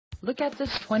Look at this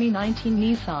 2019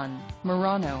 Nissan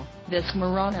Murano. This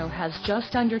Murano has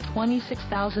just under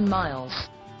 26,000 miles.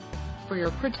 For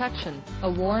your protection, a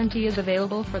warranty is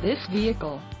available for this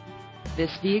vehicle.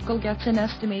 This vehicle gets an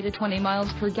estimated 20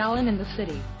 miles per gallon in the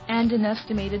city, and an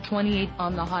estimated 28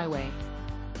 on the highway.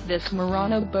 This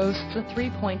Murano boasts a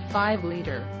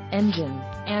 3.5-liter engine,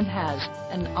 and has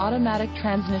an automatic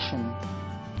transmission.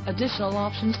 Additional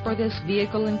options for this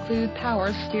vehicle include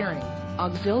power steering,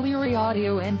 auxiliary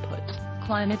audio input,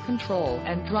 climate control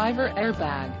and driver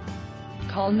airbag.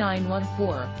 Call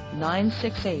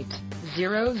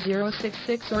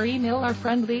 914-968-0066 or email our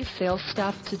friendly sales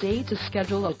staff today to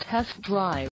schedule a test drive.